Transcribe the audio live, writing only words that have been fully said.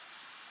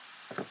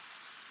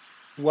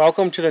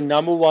Welcome to the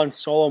 #1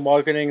 solo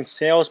marketing and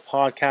sales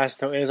podcast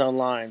there is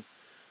online.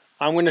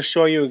 I'm going to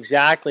show you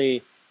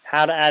exactly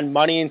how to add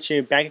money into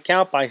your bank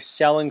account by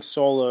selling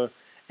solar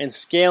and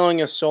scaling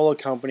your solar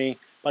company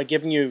by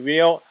giving you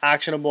real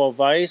actionable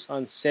advice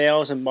on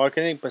sales and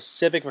marketing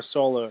specific for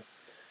solar.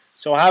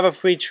 So I have a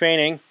free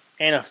training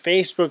and a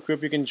Facebook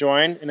group you can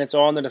join, and it's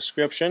all in the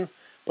description.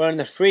 But in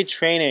the free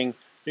training,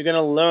 you're going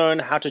to learn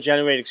how to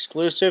generate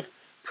exclusive,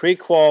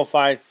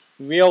 pre-qualified,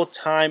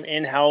 real-time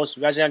in-house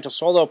residential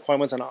solar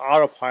appointments on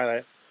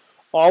autopilot,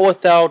 all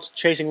without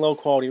chasing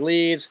low-quality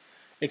leads,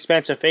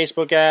 expensive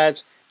Facebook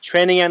ads,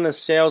 training in the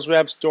sales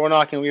reps, door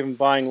knocking, or even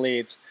buying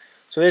leads.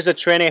 So there's a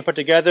training I put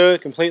together,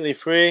 completely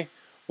free.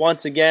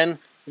 Once again,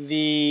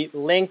 the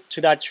link to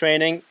that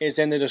training is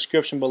in the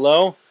description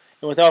below.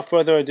 And without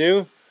further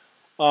ado,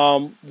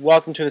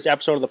 welcome to this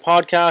episode of the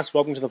podcast.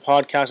 Welcome to the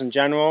podcast in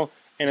general,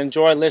 and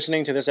enjoy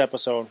listening to this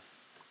episode.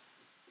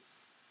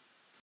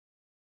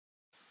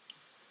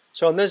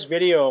 So in this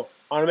video,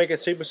 I want to make it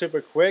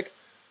super quick,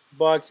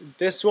 but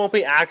this won't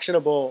be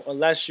actionable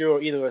unless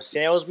you're either a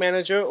sales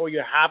manager or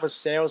you have a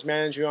sales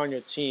manager on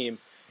your team.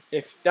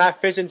 If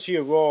that fits into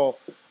your role,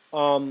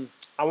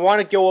 I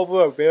want to go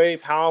over a very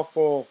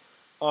powerful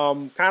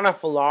kind of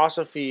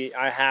philosophy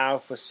I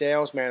have for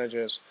sales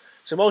managers.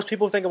 So most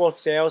people think about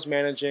sales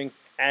managing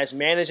as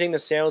managing the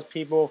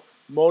salespeople,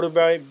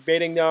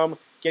 motivating them,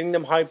 getting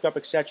them hyped up,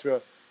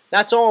 etc.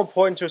 That's all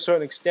important to a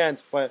certain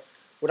extent, but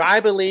what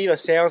I believe a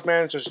sales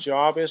manager's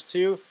job is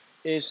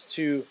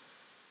to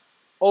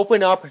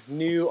open up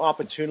new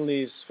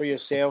opportunities for your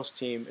sales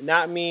team. And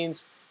that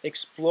means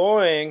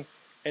exploring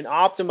and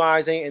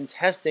optimizing and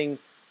testing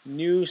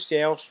new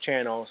sales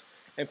channels.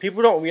 And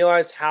people don't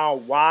realize how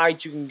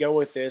wide you can go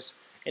with this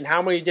and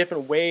how many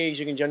different ways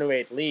you can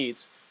generate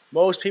leads.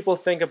 Most people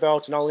think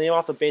about, and I'll name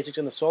off the basics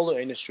in the solar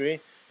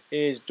industry,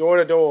 is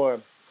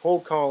door-to-door,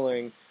 cold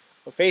calling,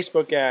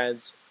 Facebook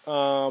ads,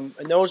 and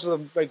those are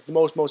the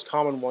most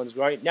common ones,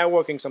 right?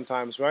 Networking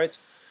sometimes, right?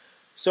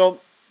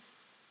 So,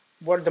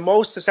 what the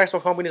most successful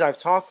companies I've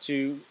talked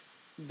to,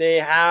 they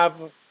have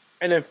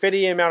an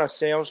infinity amount of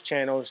sales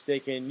channels they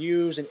can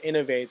use and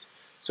innovate.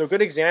 So, a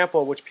good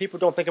example, which people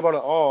don't think about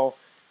at all,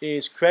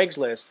 is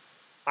Craigslist.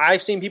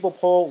 I've seen people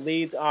pull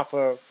leads off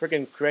of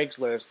freaking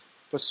Craigslist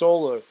for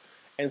solar,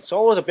 and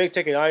solar is a big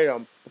ticket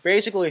item. But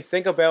basically,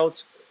 think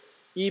about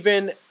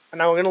even.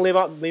 And I'm going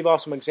to leave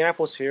off some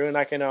examples here, and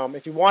I can,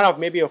 if you want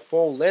maybe a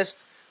full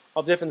list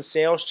of different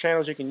sales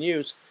channels you can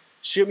use,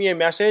 shoot me a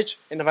message,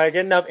 and if I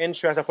get enough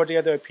interest, I'll put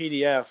together a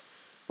PDF.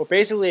 But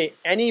basically,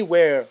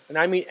 anywhere, and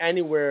I mean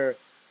anywhere,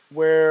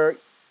 where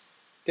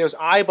there's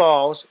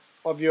eyeballs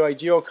of your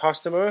ideal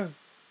customer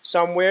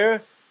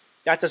somewhere,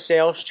 that's a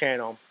sales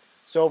channel.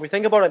 So if we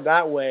think about it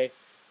that way,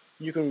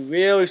 you can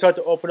really start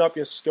to open up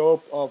your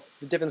scope of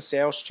the different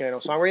sales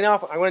channels. So I'm going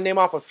to name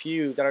off a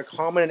few that are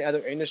common in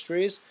other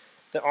industries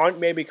that aren't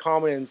maybe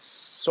common in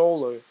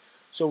solar.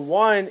 So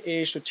one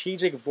is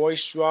strategic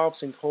voice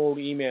drops and cold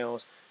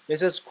emails.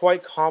 This is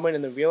quite common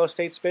in the real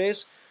estate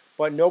space,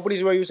 but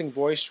nobody's really using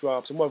voice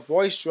drops. And what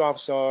voice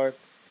drops are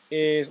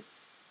is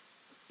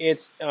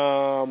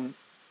you're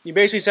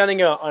basically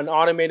sending an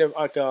automated,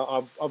 like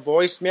a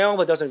voicemail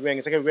that doesn't ring.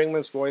 It's like a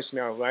ringless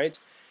voicemail, right?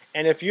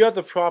 And if you have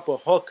the proper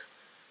hook,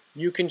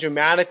 you can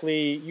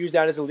dramatically use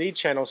that as a lead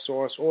channel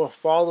source or a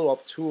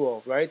follow-up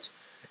tool, right?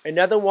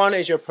 Another one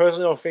is your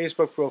personal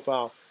Facebook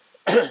profile.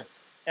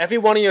 Every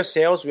one of your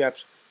sales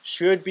reps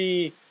should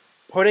be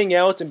putting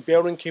out and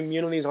building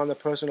communities on the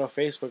personal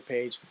Facebook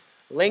page.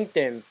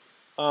 LinkedIn,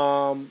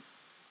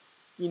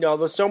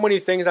 there's so many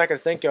things I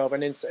could think of,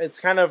 and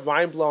it's kind of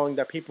mind-blowing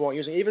that people aren't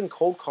using. Even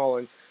cold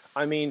calling.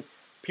 I mean,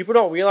 people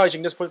don't realize you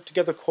can just put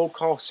together cold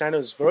call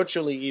centers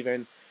virtually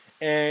even,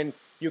 and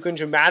you can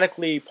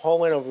dramatically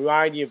pull in a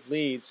variety of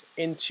leads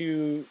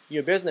into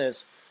your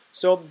business.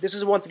 So this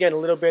is once again a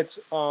little bit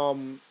for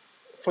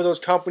those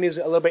companies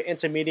a little bit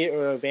intermediate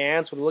or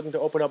advanced. We're looking to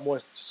open up more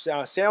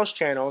sales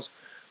channels,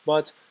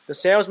 but the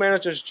sales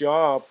manager's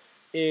job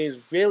is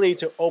really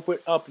to open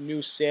up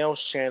new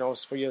sales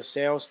channels for your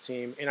sales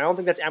team. And I don't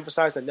think that's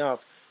emphasized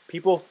enough.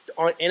 People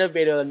aren't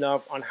innovative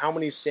enough on how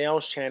many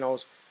sales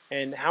channels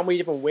and how many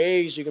different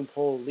ways you can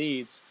pull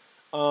leads.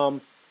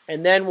 And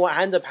then what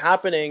ends up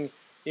happening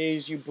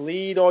is you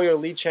bleed all your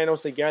lead channels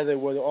together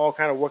where they're all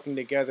kind of working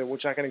together,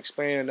 which I can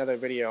explain in another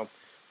video.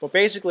 But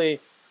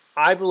basically,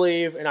 I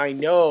believe and I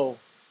know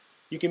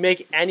you can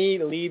make any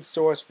lead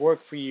source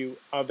work for you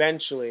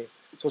eventually.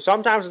 So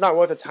sometimes it's not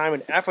worth the time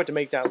and effort to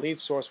make that lead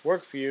source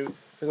work for you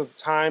because of the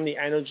time, the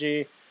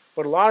energy.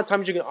 But a lot of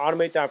times you can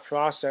automate that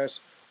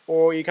process,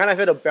 or you kind of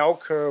hit a bell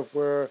curve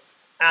where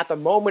at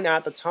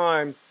the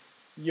time,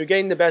 you're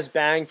getting the best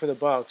bang for the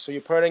buck. So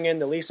you're putting in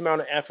the least amount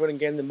of effort and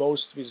getting the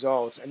most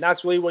results. And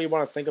that's really what you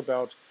want to think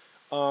about.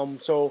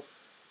 So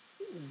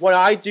what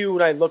I do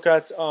when I look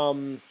at,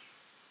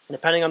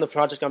 depending on the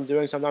project I'm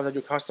doing, sometimes I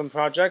do custom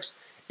projects,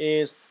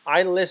 is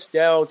I list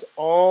out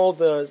all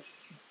the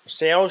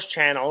sales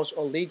channels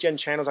or lead gen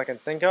channels I can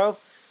think of.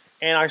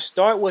 And I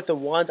start with the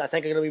ones I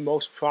think are going to be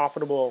most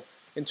profitable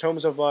in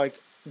terms of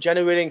like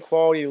generating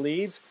quality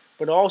leads,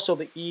 but also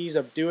the ease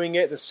of doing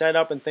it, the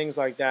setup, and things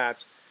like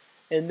that.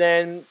 And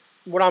then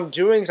what I'm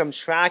doing is I'm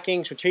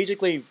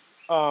strategically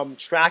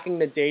tracking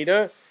the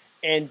data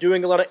and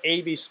doing a lot of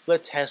A/B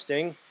split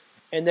testing.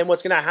 And then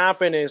what's going to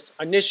happen is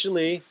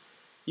initially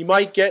you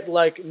might get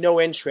like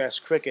no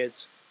interest,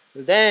 crickets.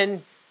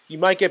 Then you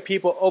might get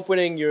people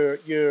opening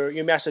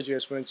your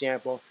messages, for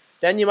example.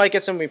 Then you might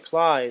get some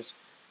replies.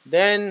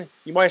 Then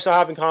you might start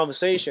having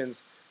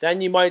conversations.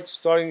 Then you might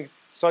start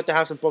to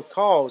have some booked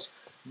calls.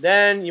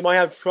 Then you might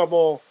have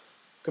trouble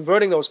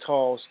converting those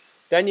calls.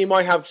 Then you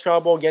might have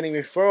trouble getting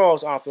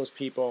referrals off those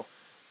people.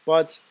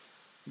 But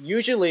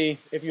usually,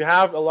 if you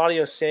have a lot of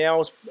your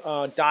sales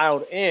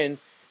dialed in,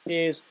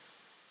 is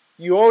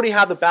you already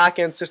have the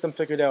back-end system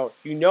figured out.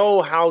 You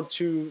know how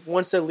to,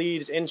 once the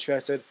lead is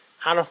interested,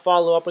 how to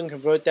follow up and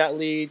convert that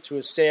lead to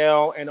a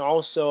sale and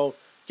also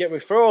get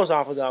referrals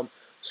off of them.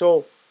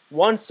 So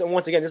once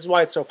again, this is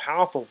why it's so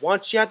powerful.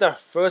 Once you have the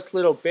first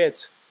little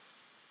bit,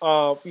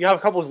 you have a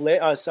couple of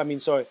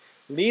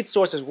lead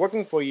sources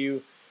working for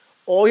you,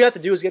 all you have to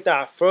do is get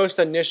that first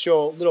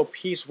initial little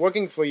piece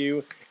working for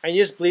you, and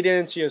you just bleed it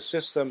into your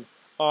system.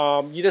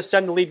 You just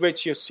send the lead right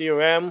to your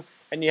CRM,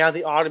 and you have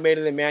the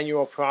automated and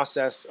manual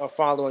process of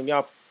following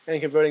up and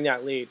converting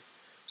that lead.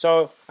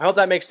 So I hope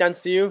that makes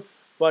sense to you,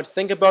 but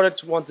think about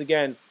it once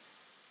again.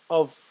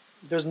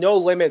 There's no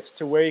limits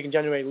to where you can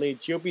generate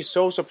leads. You'll be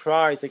so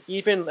surprised.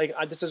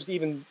 This is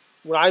even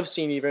what I've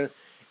seen.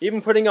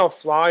 Even putting out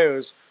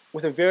flyers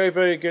with a very,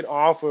 very good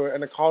offer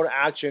and a call to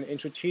action in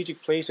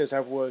strategic places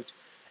have worked.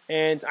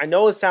 And I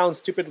know it sounds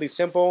stupidly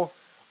simple,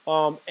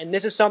 and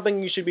this is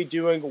something you should be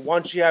doing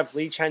once you have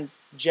lead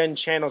gen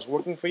channels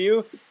working for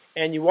you,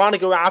 and you want to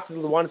go after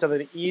the ones that are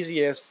the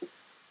easiest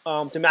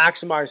to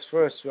maximize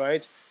first,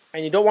 right?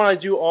 And you don't want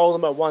to do all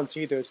of them at once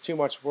either. It's too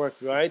much work,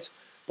 right?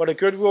 But a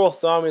good rule of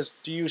thumb is,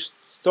 do you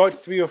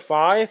start 3 or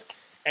 5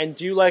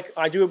 and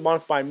I do it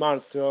month by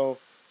month.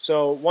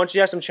 So once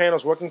you have some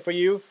channels working for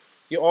you,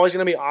 you're always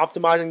going to be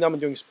optimizing them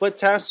and doing split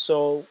tests.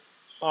 So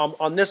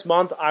on this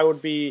month, I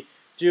would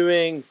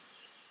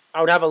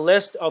have a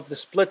list of the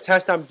split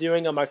tests I'm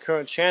doing on my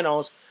current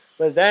channels,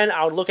 but then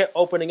I would look at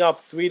opening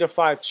up 3 to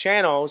 5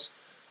 channels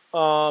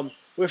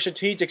with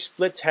strategic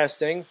split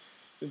testing.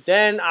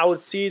 Then I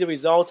would see the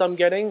results I'm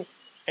getting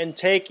and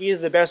take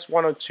either the best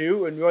 1 or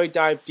 2 and really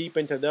dive deep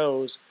into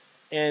those.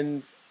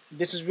 And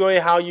this is really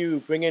how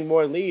you bring in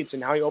more leads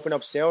and how you open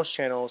up sales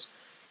channels.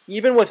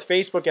 Even with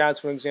Facebook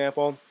ads, for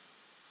example,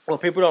 what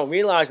people don't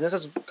realize, and this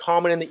is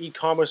common in the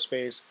e-commerce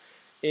space,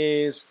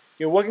 is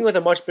you're working with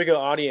a much bigger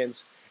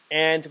audience.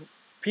 And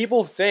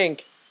people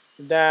think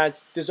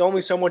that there's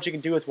only so much you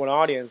can do with one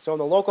audience. So in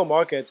the local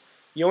market,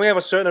 you only have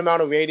a certain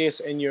amount of radius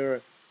in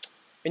your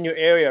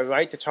area,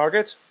 right, to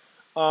target.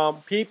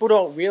 People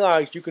don't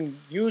realize you can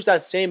use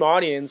that same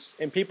audience,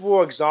 and people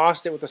will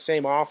exhaust it with the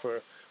same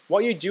offer.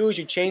 What you do is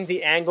you change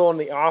the angle on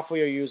the offer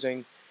you're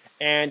using,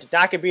 and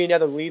that could be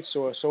another lead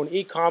source. So in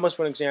e-commerce,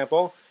 for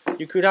example,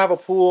 you could have a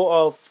pool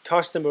of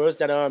customers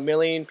that are 1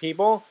 million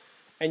people,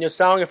 and you're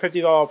selling a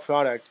 $50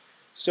 product.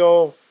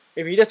 So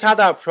if you just have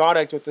that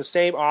product with the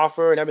same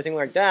offer and everything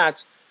like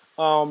that,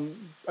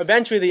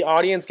 eventually the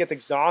audience gets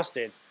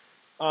exhausted.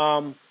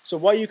 So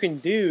what you can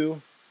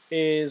do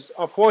is,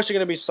 of course, you're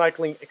going to be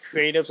cycling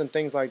creatives and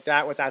things like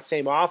that with that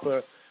same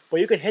offer, but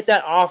you can hit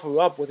that offer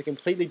up with a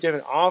completely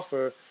different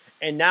offer,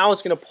 and now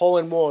it's going to pull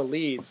in more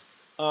leads.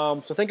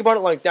 So think about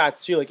it like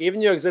that too. Like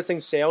even your existing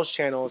sales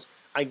channels,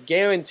 I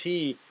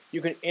guarantee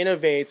you can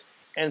innovate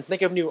and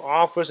think of new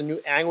offers and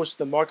new angles to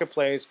the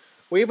marketplace,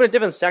 or even a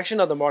different section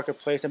of the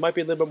marketplace that might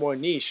be a little bit more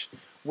niche,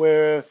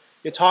 where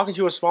you're talking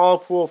to a smaller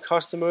pool of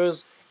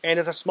customers, and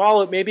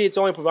maybe it's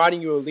only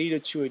providing you a lead or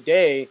 2 a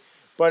day,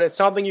 but it's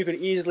something you could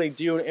easily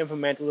do and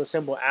implement with a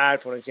simple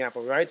ad, for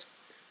example, right?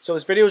 So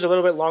this video is a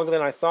little bit longer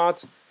than I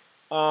thought.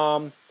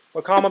 Or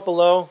comment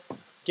below,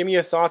 give me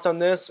your thoughts on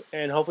this,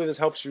 and hopefully this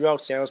helps you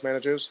out, sales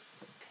managers.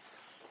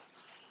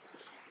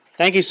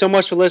 Thank you so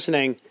much for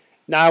listening.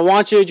 Now I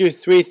want you to do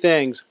 3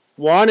 things.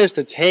 1 is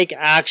to take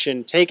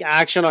action. Take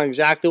action on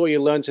exactly what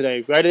you learned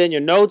today. Write it in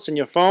your notes in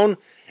your phone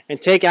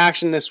and take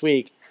action this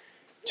week.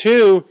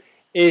 2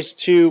 is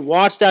to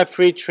watch that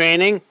free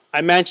training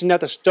I mentioned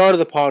at the start of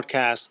the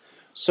podcast.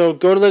 So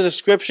go to the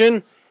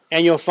description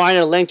and you'll find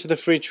a link to the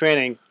free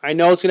training. I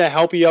know it's going to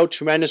help you out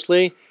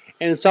tremendously,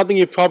 and it's something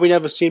you've probably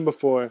never seen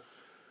before.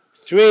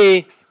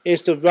 3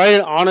 is to write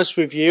an honest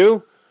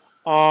review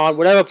on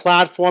whatever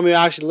platform you're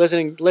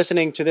actually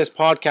listening to this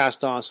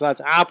podcast on. So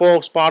that's Apple,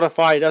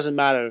 Spotify, it doesn't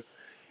matter.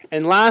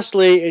 And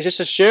lastly is just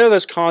to share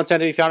this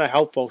content if you found it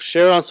helpful.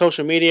 Share it on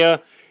social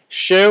media.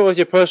 Share it with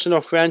your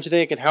personal friends you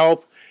think it can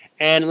help.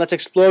 And let's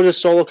explode this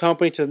solo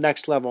company to the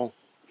next level.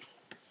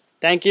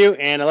 Thank you,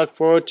 and I look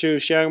forward to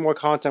sharing more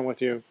content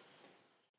with you.